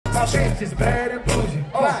My bitch is bad and bougie.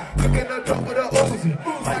 Look at the top with the Uzi.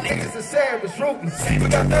 My niggas are savage, ruthless. We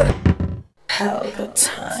got that.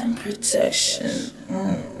 Palpatine protection.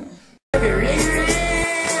 My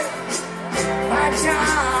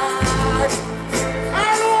child. I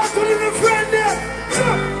want to live a friend there.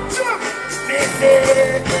 Jump. This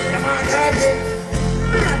is come on, happy.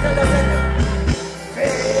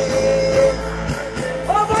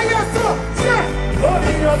 Over your soul. Oh,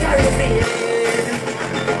 you don't carry me.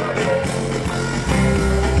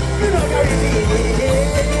 You don't carry me.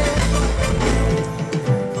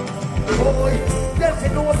 Boy, them say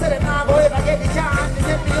no, say them now go ever get the chance. They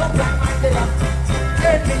set me up like Mandela.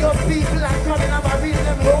 Send me your people and come in and read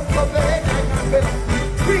them home from the head like Mandela.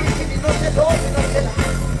 Preaching the no say don't, no say that.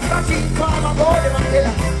 Machine farm and board them and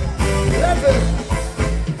killer. Level.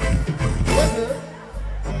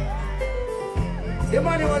 The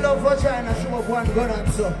man who love for China show up one gun and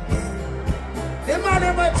so. The man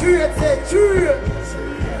who trade say true.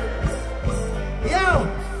 Yo,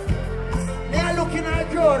 they are looking at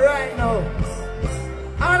the crowd right now.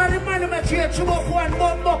 All of the man who trade show up one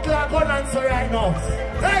buckler gun and so right now.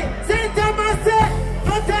 Hey, St. Thomas say,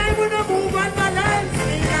 no time when I move and balance.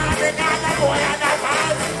 Me now the Ghana boy and the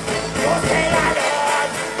house. No say that on.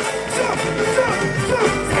 Jump.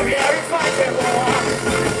 Say we are fighting war.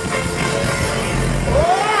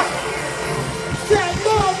 Say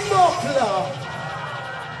buckler.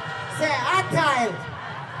 Say attile.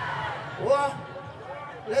 What?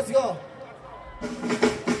 Let's go.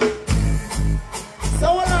 So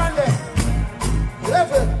what on there?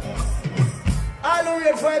 Level. All the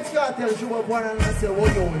real Vibes Cartel show up one and I say, what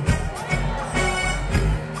you doing?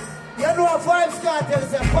 You know what Vibes Cartel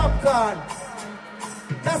is a Popcaan.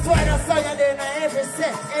 That's why the song you there in every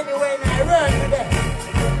set, anyway, and I run with it.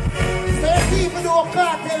 So you see if you do a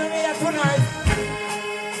cartel in here tonight,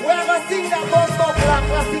 we're going to sing that Bumbo Clap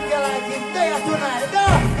classic like him there tonight. No!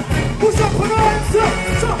 Push up on hands, so.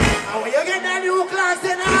 And when you get that new class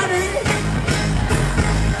in Hardy,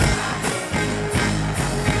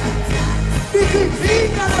 this is big,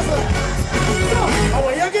 so. And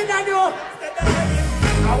when you get that new,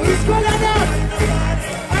 and we score that down.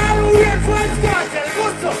 All who wait for his cartel, go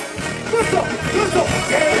so.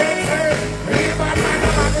 Hey, real bad man, no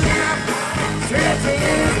matter now. Straight to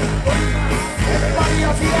you. Everybody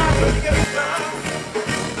up here.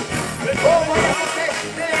 Oh, what you say?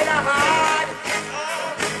 Play the hard.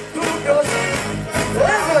 Do those.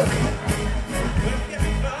 Listen.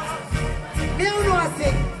 Me don't know I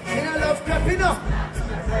sing. Me don't love clapping up.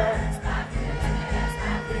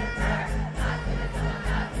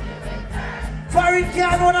 Foreign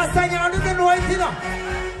can't know that song. You don't know it, you know.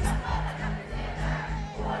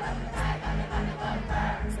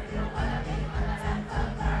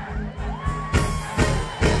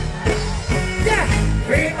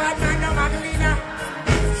 Bring bad man no Magdalena.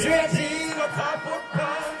 Straight in.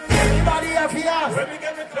 Everybody up here. When we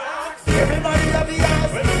get the clocks. Everybody up here.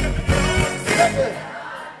 When we get the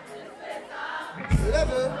clocks.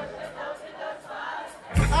 Level.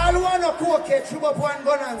 All one of cocaine, shoot up one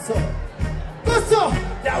gun and so. Go so.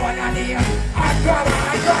 That one on here. Hot grabber.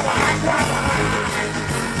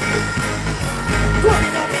 Put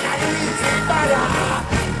it up in the meeting, brother.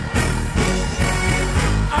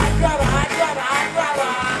 Hot grabber.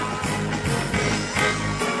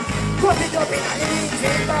 Put it up in the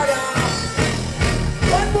meeting, brother.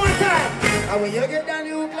 One more time. And when you get down,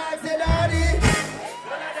 you class the daddy.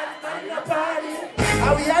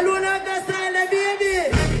 Are we alone on the side, baby?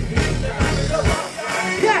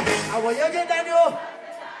 Yeah. And when you get down, you.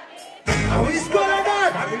 And we score on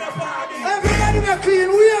that. Everybody be clean.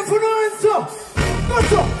 We have for no answer. Go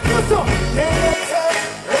so.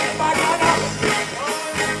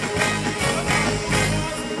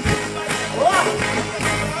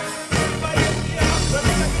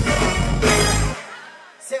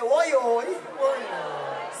 Say oi.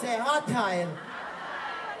 Say hot tile.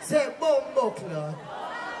 Say bumbo club.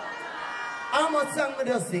 How much song we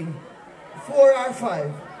just sing? 4 or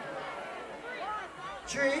 5?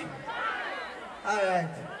 3? Alright.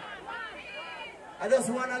 I just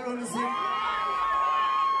want alone to sing.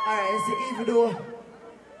 Alright, so even though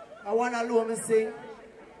I want alone to sing,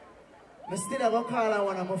 I still have to call on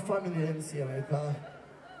one of my family them see me because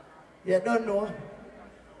you don't know.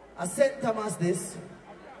 I sent Thomas this,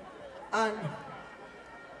 and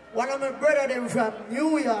one of my brother them from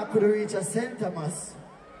New York could reach a St. Thomas.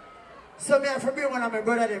 So me have to bring one of my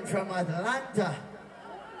brother them from Atlanta.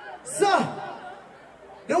 So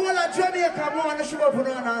the whole of Jamaica want to show up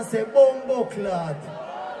and say bumbo clot.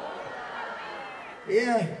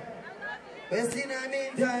 Yeah. But in the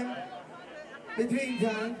meantime, between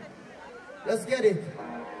time, let's get it.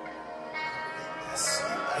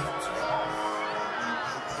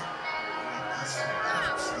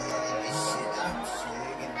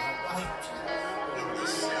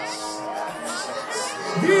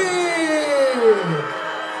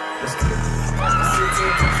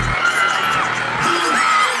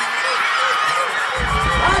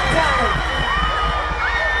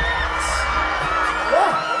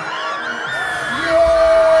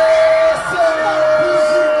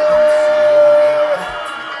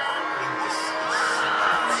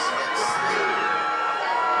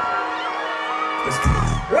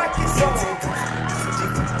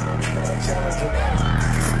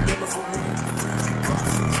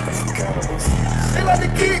 They like to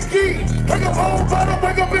geek. Bring up home, bottom,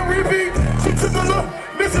 wake up and repeat. She took a look,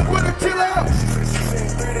 missing with a chill out.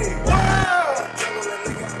 Wow!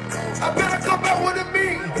 I better come out with a me.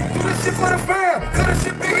 Do this shit for the fam, cause this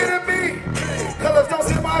shit bigger than me. Colors don't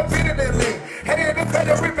see my opinion in me. And in the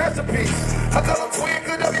pedigree masterpiece. I call him twin,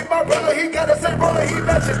 could that be my brother? He got the same brother, he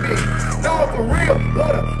matching me. Now for real,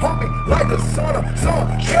 water, homie, like the sauna,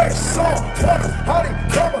 song, cash, song, water, honey,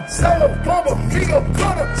 comer, seller, bummer, nigga,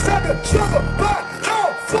 gunner, sucker, sugar, buy,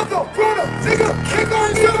 no, fucker, brother, nigga, kick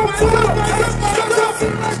on you, water, shut up,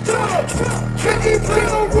 like dollar, can't eat play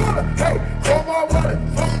no runner, hey, throw my water,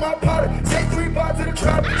 fuck my powder, take 3 bars to the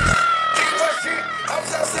trap, eat my shit, I'm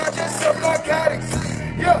outside just some narcotics,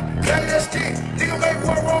 yeah, carry that shit, nigga make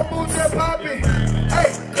one wrong move, just pop it, hey,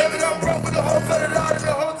 let it up, run with the whole $100 in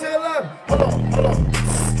the hotel lobby, hold on,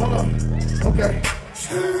 okay.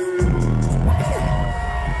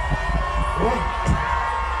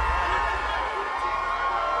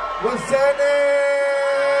 What's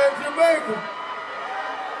happening, Jamaican?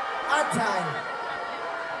 Hot time.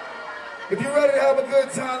 If you're ready to have a good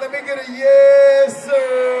time, let me get a yes,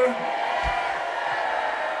 sir.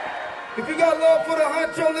 If you got love for the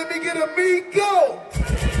honcho, let me get a Migos.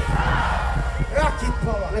 Rocket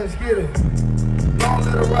power. Let's get it. Long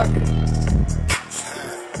little rocket.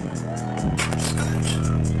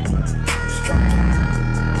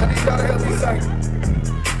 I need y'all to help me sing.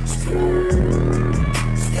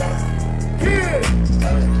 Yeah.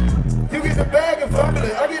 You get the bag and fumble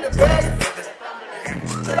it. I get the bag and fumble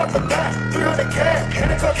it. Straight off the line, 300 cash, and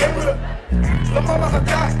the car came with her. Lil' mama a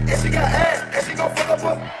die, and she got ass, and she gon' fuck up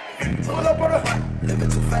her. Pull up on her. Living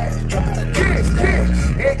too fast, dropping the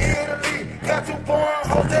in Italy, got too far,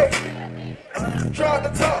 Jose. Try to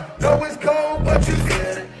talk, know it's cold, but you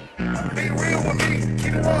get it. Be real with me,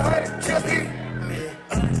 keep it 100, just eat.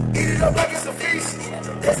 Eat it up like it's a feast.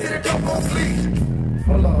 Let's hit it, don't go sleep.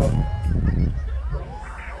 Hold on.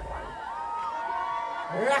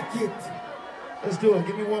 Rocket. Let's do it,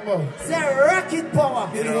 give me one more. Say rocket power.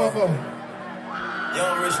 Give me one more.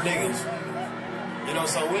 Young rich niggas. You know,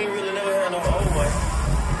 so we ain't really never had no old money.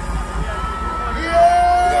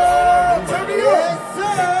 Yeah! Turn me Yes, up! sir.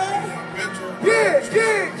 Yeah!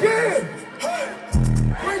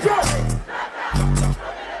 Bring your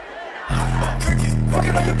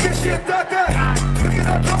fucking on your bitch, shit, that. Looking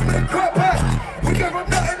up, jumping and crap back. We came from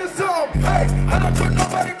nothing to something. Hey, I don't put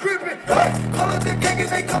nobody gripping. Hey, call up the gang and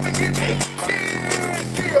they come and get me.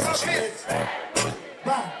 Yeah, my bitch.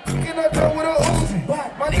 Looking up, jump with a Uzi.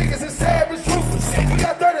 My niggas is savage, ruthless. We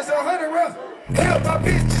got 30s and 100 rounds. Hell, my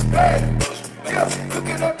bitch is bad. Yeah,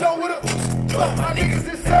 cooking up dough with a Uzi. My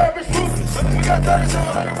niggas is savage, ruthless. We got 30s and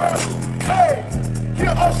 100 rounds. Hey,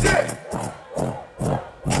 yeah, oh shit.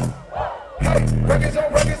 Hey, records on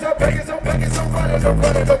records, I'm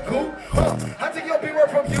running the cool. I take your B-word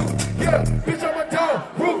from you. Yeah, bitch, I'm a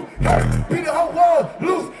dog, roof. Hey, beat the whole wall,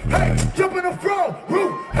 loose. Hey, jump in the front,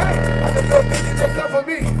 roof. Hey, I'm the little bitch that come for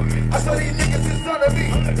me. I saw these niggas in front of me.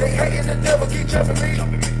 They hating the devil, keep trapping me.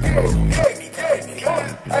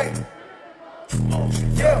 Hey.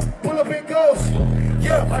 Yeah, pull up in ghost.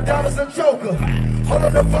 Yeah, my diamonds a choker. Hold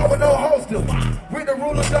on the phone with no holster. With the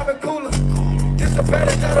ruler, diamond cooler. This a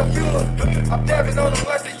pattern, not a mueller. I'm dabbing on them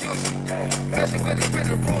like the usual. Messing with the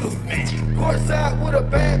ruler. Courtside with a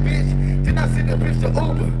bad bitch. Then I send the bitch to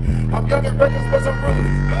Uber. I'm young and reckless, but I'm ruler.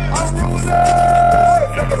 I'm ruler.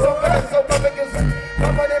 Niggas so bad, so my niggas. My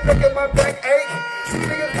money making my back ache. These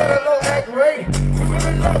niggas got a low act rate. We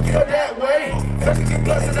really love you that way. Let's get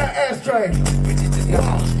blessed in that ashtray. Bitches just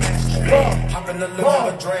hop in the little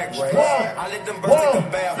of a drag race. I let them birds take a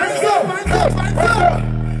bath. Let's go.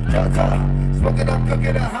 Smoking up,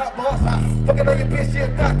 cooking a hot boss. Fucking on your bitch, yeah,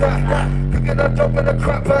 da. Cooking up, dope in the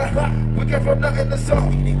crap pot. We came from nothing to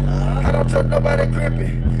something. I don't trust nobody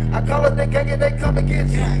gripping. I call it the gang and they come and get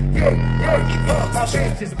you. Yeah. My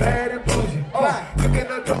bitch is bad and bougie.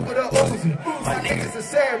 Cooking up, dope with a Uzi. My niggas are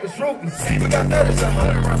savage, ruthless. We got 30s and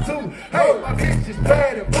 100 rounds too. Hey, my bitch is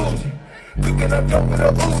bad and bougie. Cooking up, dope with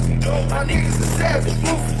a Uzi. My niggas are savage,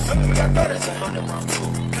 ruthless. We got 30s and 100 rounds too.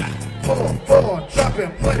 Pull, drop it,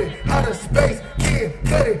 put it out of space, yeah,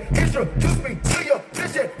 cut it, introduce me to your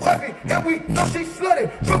bitch and wifey, and we know she slutty,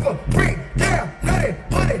 drunk her, bring down, let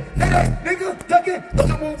money, hey, nigga, ducking,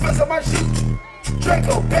 those are move fast on my shoot.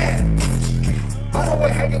 Draco, bad. I don't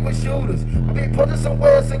want hanging with shooters. I be putting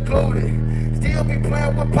somewhere secluded. Still be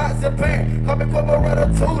playing with pots and pans. Call me QUAVO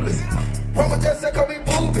Ratatouille. Roma just said call me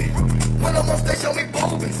booby. When I'm on stage, show me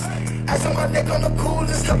boobies. Ass on my neck on the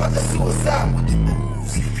coolest. How about the suicide with the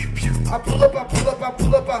moves? I pull up, I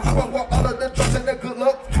want all of the drugs and the good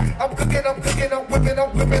luck. I'm cooking, I'm whipping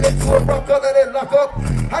it to a rock color, then lock up.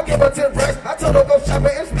 I give her 10 racks, I told her go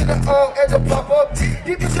shopping and spin it all at the pop up.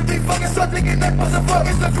 You bitches be fucking so thinking that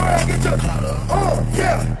motherfucker Instagram, get your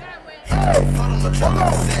yeah. Hey, hold on,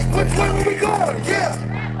 which way were we going? Yeah.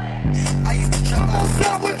 I used to jump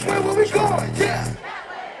outside, which way were we going? Yeah.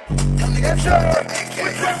 Yes, sir.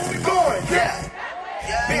 Which way were we going? Yeah.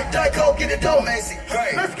 Big Dyko, get it dough, Macy.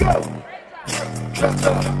 Let's go. Drop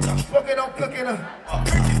top, smoking on cooking up,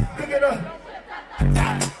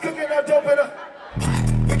 doping up.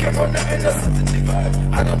 We can't run nothing up.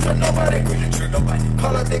 I don't trust nobody.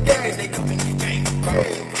 Call up the gang. They come in the gang.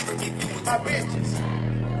 My bitches.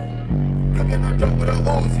 Cooking up dope with a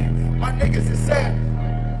Uzi. My niggas is sad.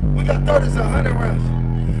 We got 30s and 100 rounds.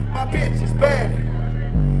 My bitch is bad.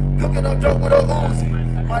 Cooking up dope with a Uzi.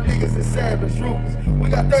 My niggas is savage roots. We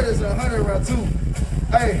got 30s and 100 round too.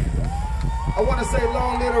 Hey, I wanna say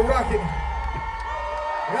long live the rocket.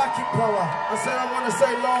 Rocket power. I said I wanna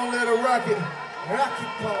say long live the rocket.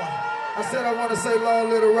 Rocket power. I said I wanna say long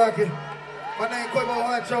live the rocket. My name QUAVO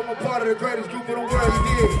Huncho. I'm a part of the greatest group in the world. You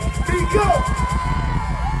did. Migos.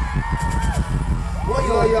 What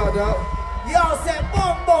y'all, dog? Y'all say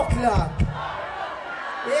Bumbo Clock.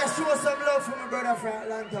 Yeah, show some love for my brother from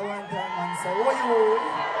Atlanta one time and say, what you?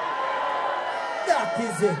 That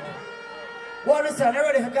is it. What is that?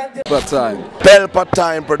 Everybody can continue. Pelpa time. Pelpa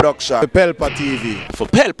time production. Pelpa TV. For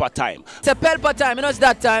Pelpa time. It's a Pelpa time, you know it's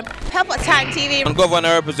that time. Pelpa time TV. I'm governor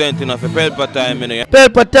representing of a Pelpa time, you know.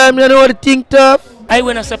 Pelpa time, you know what I think tough? I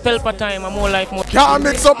when I say Pelpa time, I'm more like more. Can't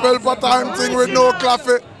mix up Pelpa time thing with no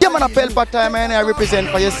coffee. Yeah, man, a Pelpa time, and I represent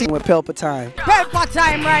for you. See, we're Pelpa time. Pelpa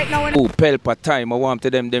time right now. Oh, Pelpa time, I want to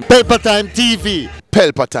them. Pelpa time TV.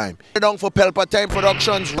 Pelpa time. Down for Pelpa time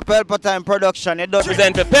productions. Pelpa time production. It does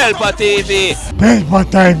Represent for Pelpa TV. Pelpa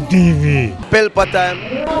time TV. Pelpa time.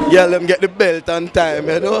 Yeah, let them get the belt on time,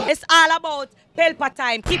 you know. It's all about Pelpa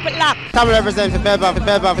time. Keep it locked. Time represent for Pelpa,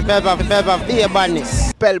 the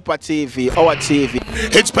badness. Pelpa TV, our TV.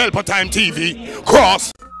 It's Pelpa time TV.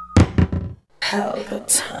 Cross. Pelpa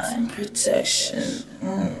time protection.